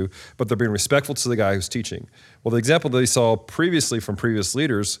supposed to do, but they're being respectful to the guy who's teaching. Well, the example that they saw previously from previous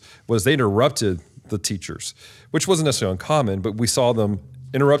leaders was they interrupted the teachers, which wasn't necessarily uncommon, but we saw them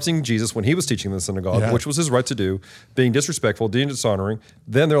interrupting Jesus when he was teaching in the synagogue, which was his right to do, being disrespectful, being dishonoring.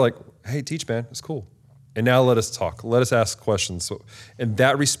 Then they're like, hey, teach, man. It's cool. And now let us talk. Let us ask questions. So, and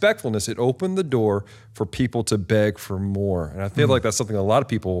that respectfulness, it opened the door for people to beg for more. And I feel like that's something a lot of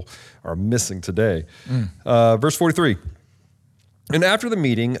people are missing today. Verse 43. And after the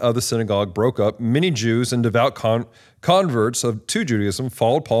meeting of the synagogue broke up, many Jews and devout converts to Judaism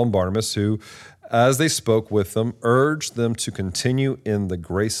followed Paul and Barnabas, who, as they spoke with them, urged them to continue in the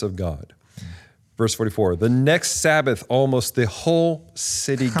grace of God. Verse 44, the next Sabbath, almost the whole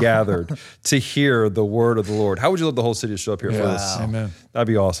city gathered to hear the word of the Lord. How would you love the whole city to show up here for this? Amen. That'd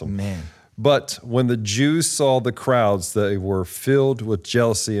be awesome. Man. But when the Jews saw the crowds, they were filled with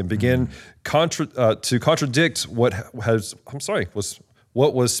jealousy and began to contradict what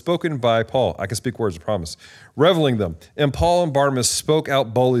was spoken by Paul. I can speak words, I promise. Reveling them. And Paul and Barnabas spoke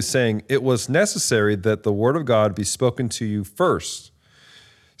out boldly, saying, it was necessary that the word of God be spoken to you first.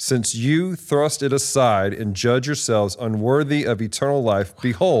 Since you thrust it aside and judge yourselves unworthy of eternal life,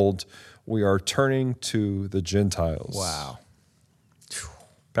 behold, we are turning to the Gentiles. Wow.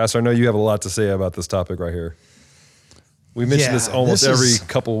 Pastor, I know you have a lot to say about this topic right here. We mention this almost every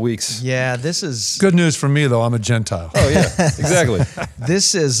couple of weeks. Yeah, this is... Good news for me, though. I'm a Gentile. Oh, yeah, exactly.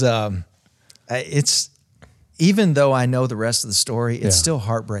 This is... it's... Even though I know the rest of the story, it's still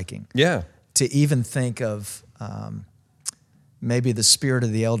heartbreaking. Yeah. To even think of... maybe the spirit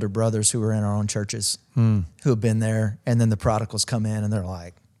of the elder brothers who are in our own churches, who have been there, and then the prodigals come in and they're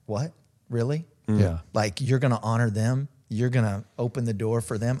like, what? Really? Yeah. Like, you're going to honor them? You're going to open the door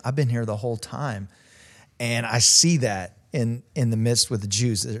for them? I've been here the whole time. And I see that in the midst with the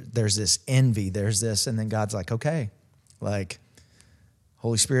Jews. There's this envy, there's this, and then God's like, okay. Like,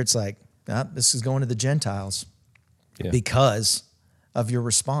 Holy Spirit's like, this is going to the Gentiles because of your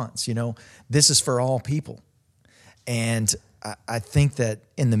response. You know, this is for all people. And I think that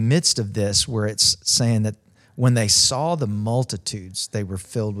in the midst of this, where it's saying that when they saw the multitudes, they were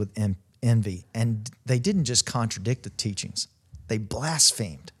filled with envy. And they didn't just contradict the teachings, they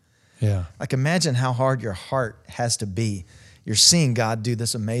blasphemed. Yeah. Like, imagine how hard your heart has to be. You're seeing God do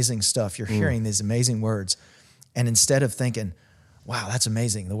this amazing stuff. You're hearing these amazing words. And instead of thinking, wow, that's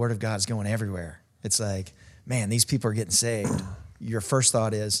amazing, the word of God is going everywhere, it's like, man, these people are getting saved. Your first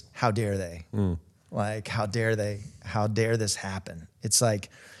thought is, how dare they? Like, how dare they? How dare this happen? It's like,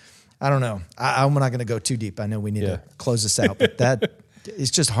 I don't know. I'm not going to go too deep. I know we need to close this out, but that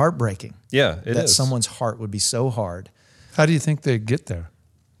it's just heartbreaking. Yeah, it that is. Someone's heart would be so hard. How do you think they get there,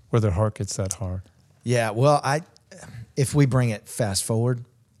 where their heart gets that hard? Yeah, well, if we bring it fast forward,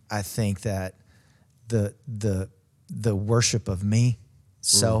 I think that the worship of me,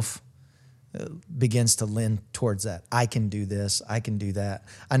 self, begins to lean towards that. I can do this. I can do that.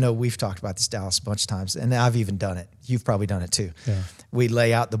 I know we've talked about this, Dallas, a bunch of times, and I've even done it. You've probably done it too. Yeah. We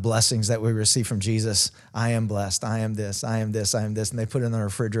lay out the blessings that we receive from Jesus. I am blessed. I am this. I am this. I am this. And they put it in the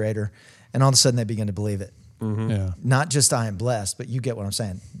refrigerator, and all of a sudden they begin to believe it. Yeah. Not just I am blessed, but you get what I'm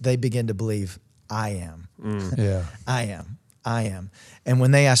saying. They begin to believe I am. Yeah. I am. I am. And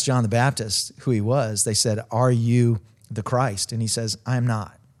when they asked John the Baptist who he was, they said, are you the Christ? And he says, I am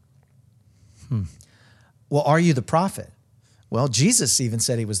not. Well, are you the prophet? Well, Jesus even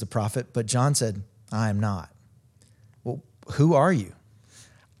said he was the prophet, but John said, I am not. Well, who are you?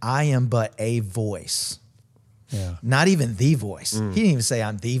 I am but a voice. Yeah. Not even the voice. He didn't even say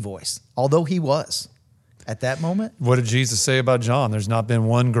I'm the voice, although he was at that moment. What did Jesus say about John? There's not been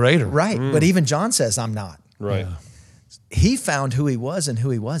one greater. Right. But even John says I'm not. Right. Yeah. He found who he was and who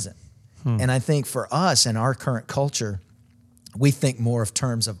he wasn't. And I think for us in our current culture, we think more of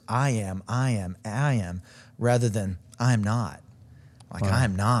terms of I am, rather than I am not. Like, I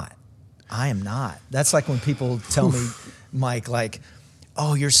am not. I am not. That's like when people tell me, Mike, like,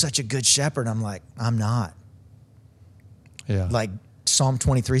 oh, you're such a good shepherd. I'm like, I'm not. Yeah. Like, Psalm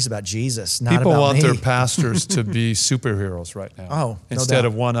 23 is about Jesus, not People about want me. their pastors to be superheroes right now. Oh, no instead doubt.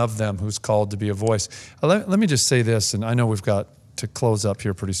 of one of them who's called to be a voice. Let me just say this, and I know we've got to close up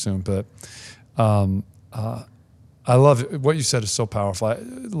here pretty soon, but I love it. What you said is so powerful.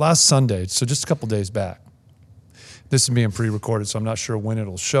 Last Sunday, so just a couple days back, this is being pre-recorded, so I'm not sure when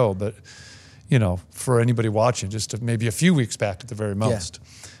it'll show, but you know, for anybody watching, just maybe a few weeks back at the very most,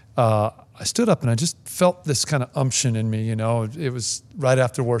 I stood up and I just felt this kind of unction in me. You know, it was right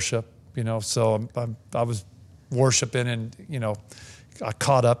after worship. You know, so I was worshiping, and you know, I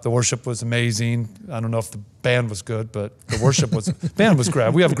caught up. The worship was amazing. I don't know if the band was good, but the worship was band was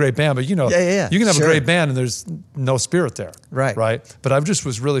great. We have a great band, but you know, you can have a great band and there's no spirit there. Right. Right. But I just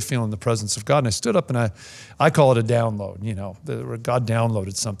was really feeling the presence of God, and I stood up and I call it a download. You know, God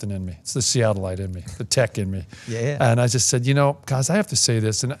downloaded something in me. It's the Seattleite in me, the tech in me. Yeah. And I just said, you know, guys, I have to say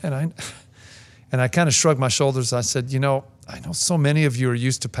this, and I kind of shrugged my shoulders. I said, you know, I know so many of you are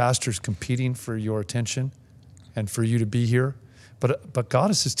used to pastors competing for your attention and for you to be here. But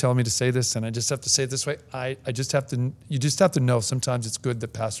God is just telling me to say this, and I just have to say it this way. You just have to know sometimes it's good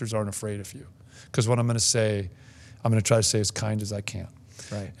that pastors aren't afraid of you. Because what I'm going to say, I'm going to try to say as kind as I can.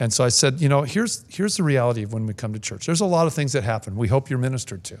 Right. And so I said, here's the reality of when we come to church. There's a lot of things that happen. We hope you're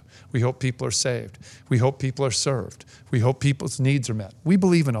ministered to. We hope people are saved. We hope people are served. We hope people's needs are met. We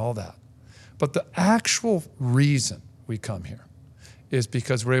believe in all that. But the actual reason we come here is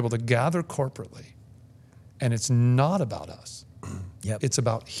because we're able to gather corporately, and it's not about us. Yep. It's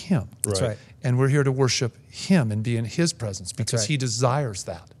about him. That's right. And we're here to worship him and be in his presence because right. he desires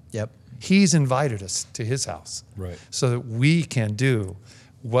that. Yep. He's invited us to his house. Right. So that we can do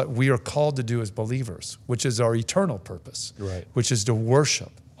what we are called to do as believers, which is our eternal purpose. Right. Which is to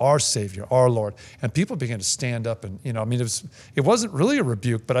worship our Savior, our Lord. And people began to stand up and, it wasn't really a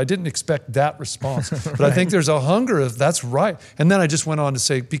rebuke, but I didn't expect that response. But right. I think there's a hunger of that's right. And then I just went on to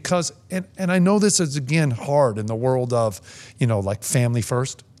say, because, and I know this is again hard in the world of, like family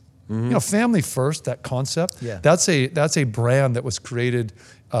first. Mm-hmm. Family first, that concept, yeah. that's a brand that was created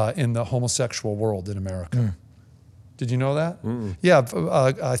in the homosexual world in America. Mm. Did you know that? Mm-mm. Yeah,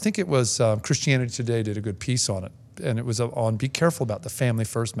 I think it was Christianity Today did a good piece on it. And it was on be careful about the family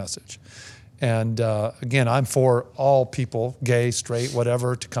first message. And again, I'm for all people, gay, straight,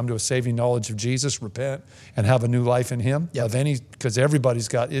 whatever, to come to a saving knowledge of Jesus, repent, and have a new life in him, yep. Because everybody's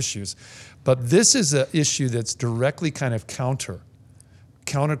got issues. But this is an issue that's directly kind of counterculture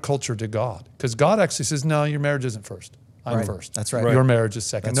to God. Because God actually says, no, your marriage isn't first. I'm right. first. That's right. Your marriage is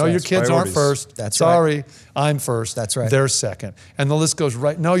second. That's no, right. your kids Priorities. aren't first. That's Sorry, right. I'm first. That's right. They're second. And the list goes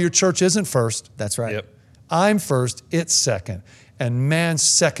right. No, your church isn't first. That's right. Yep. I'm first, it's second. And man's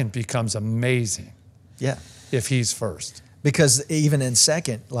second becomes amazing. Yeah. If he's first. Because even in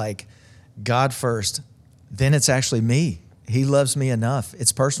second, like God first, then it's actually me. He loves me enough.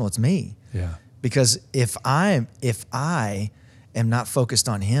 It's personal. It's me. Yeah. Because if I am not focused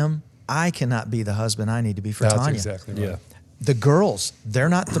on him, I cannot be the husband I need to be for That's Tanya. exactly right. Yeah. The girls, they're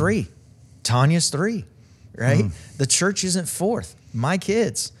not 3. Tanya's 3, right? The church isn't 4th. My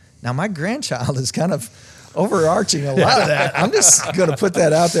kids. Now, my grandchild is kind of overarching a lot of that. I'm just going to put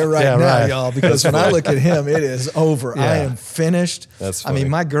that out there right now, y'all, because when I look at him, it is over. Yeah. I am finished. That's I funny.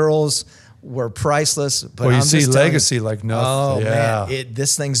 mean, my girls were priceless. But Well, you I'm see just telling legacy like nothing. Oh, man.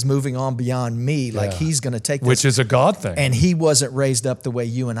 This thing's moving on beyond me. Like, he's going to take this. Which is a God thing. And he wasn't raised up the way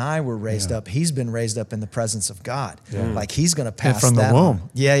you and I were raised up. He's been raised up in the presence of God. Like, he's going to pass from that the womb. on.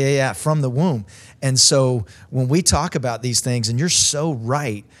 Yeah, from the womb. And so when we talk about these things, and you're so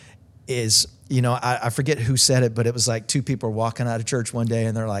right, is, I forget who said it, but it was like 2 people were walking out of church one day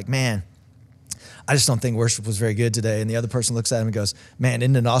and they're like, man, I just don't think worship was very good today. And the other person looks at him and goes, man,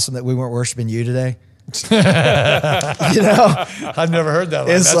 isn't it awesome that we weren't worshiping you today? I've never heard that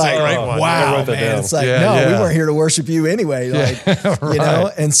one. It's That's like, a great one. wow, man. It's like, we weren't here to worship you anyway. Like,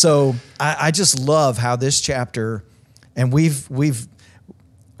 right. And so I just love how this chapter, and we've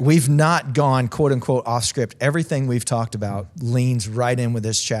not gone, quote unquote, off script. Everything we've talked about leans right in with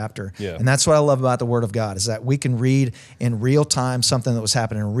this chapter. Yeah. And that's what I love about the Word of God, is that we can read in real time something that was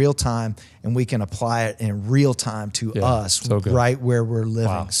happening in real time, and we can apply it in real time to us so good. right where we're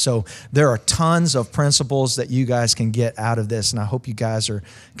living. Wow. So there are tons of principles that you guys can get out of this, and I hope you guys are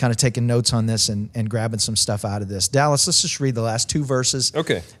kind of taking notes on this and grabbing some stuff out of this. Dallas, let's just read the last 2 verses.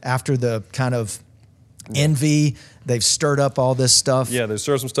 Okay. After the kind of envy, they've stirred up all this stuff. Yeah, they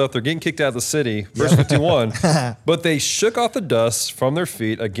stirred some stuff. They're getting kicked out of the city. Verse 51. But they shook off the dust from their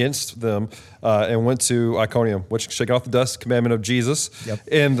feet against them and went to Iconium, which shake off the dust, commandment of Jesus. Yep.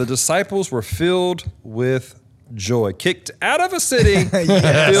 And the disciples were filled with joy. Kicked out of a city,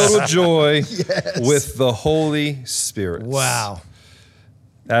 filled with joy with the Holy Spirit. Wow.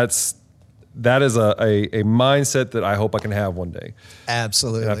 That is a mindset that I hope I can have one day.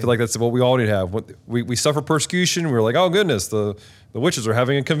 Absolutely. And I feel like that's what we all need to have. We suffer persecution. We're like, oh goodness, the witches are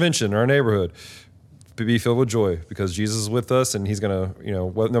having a convention in our neighborhood. Be filled with joy because Jesus is with us, and he's going to,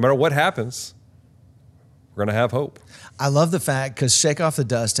 no matter what happens, we're going to have hope. I love the fact, because shake off the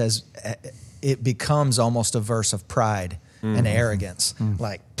dust it becomes almost a verse of pride and arrogance.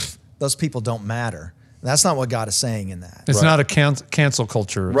 Like, those people don't matter. That's not what God is saying in that. It's not a cancel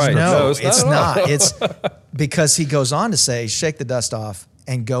culture. Right. No, it's it's not not. It's because he goes on to say, shake the dust off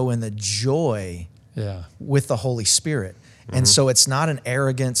and go in the joy with the Holy Spirit. And so it's not an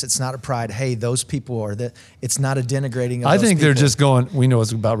arrogance. It's not a pride. Hey, those people are that. It's not a denigrating of I those think they're people. just going, we know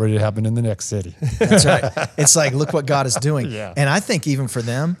what's about ready to happen in the next city. That's right. It's like, look what God is doing. Yeah. And I think even for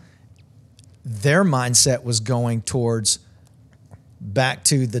them, their mindset was going towards back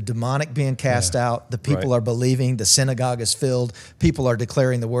to the demonic being cast out. The people are believing. The synagogue is filled. People are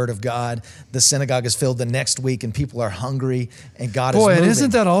declaring the word of God. The synagogue is filled the next week, and people are hungry, and God is moving. And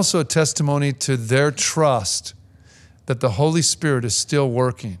isn't that also a testimony to their trust that the Holy Spirit is still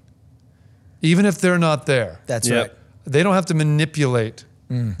working, even if they're not there? That's right. They don't have to manipulate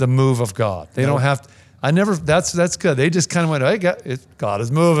the move of God. They don't have to. That's good. They just kind of went, hey, God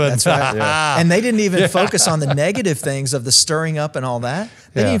is moving. That's right. And they didn't even focus on the negative things of the stirring up and all that.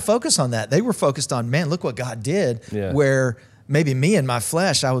 They didn't even focus on that. They were focused on, man, look what God did. Yeah. Where maybe me and my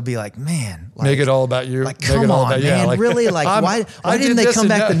flesh, I would be like, man. Make it all about you. Like, come on, man. Really? Like, why didn't they come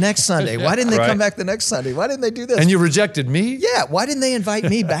back the next Sunday? Why didn't they come back the next Sunday? Why didn't they do this? And you rejected me? Yeah. Why didn't they invite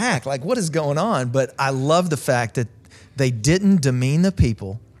me back? Like, what is going on? But I love the fact that they didn't demean the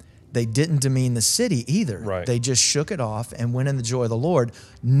people. They didn't demean the city either. Right. They just shook it off and went in the joy of the Lord,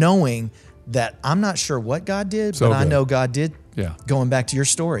 knowing that I'm not sure what God did, but I know God did. Yeah. Going back to your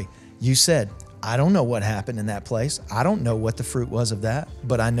story, you said, I don't know what happened in that place. I don't know what the fruit was of that,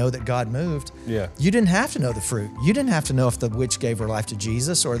 but I know that God moved. Yeah. You didn't have to know the fruit. You didn't have to know if the witch gave her life to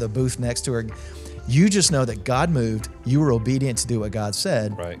Jesus or the booth next to her. You just know that God moved. You were obedient to do what God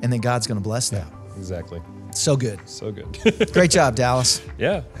said. Right. And then God's going to bless that. Exactly. So good. So good. Great job, Dallas.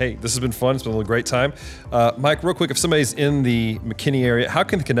 Yeah. Hey, this has been fun. It's been a great time. Mike, real quick, if somebody's in the McKinney area, how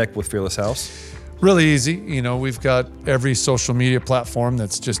can they connect with Fearless House? Really easy. You know, we've got every social media platform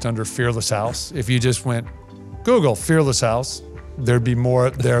that's just under Fearless House. If you just went Google Fearless House, there'd be more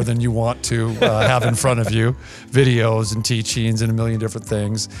there than you want to have in front of you. Videos and teachings and a million different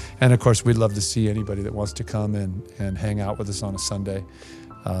things. And of course, we'd love to see anybody that wants to come and hang out with us on a Sunday.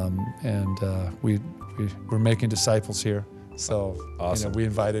 We're making disciples here. So awesome. We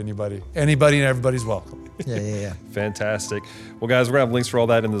invite anybody and everybody's welcome. Yeah. Fantastic. Well, guys, we're going to have links for all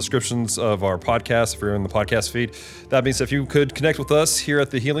that in the descriptions of our podcast if you're in the podcast feed. That means if you could connect with us here at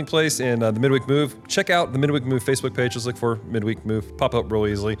the Healing Place and the Midweek Move, check out the Midweek Move Facebook page. Just look for Midweek Move. Pop up real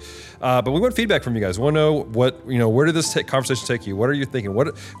easily. But we want feedback from you guys. We want to know where did this conversation take you? What are you thinking? What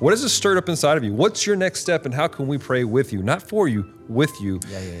has this stirred up inside of you? What's your next step and how can we pray with you? Not for you, with you.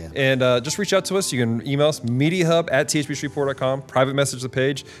 Yeah. And just reach out to us. You can email us, mediahub@thpshreveport.com, private message the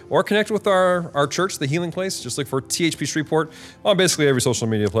page, or connect with our church, the Healing Place. Just look for THP Shreveport on basically every social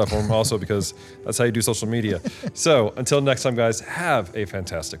media platform also because that's how you do social media. So until next time, guys, have a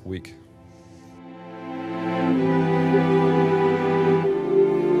fantastic week.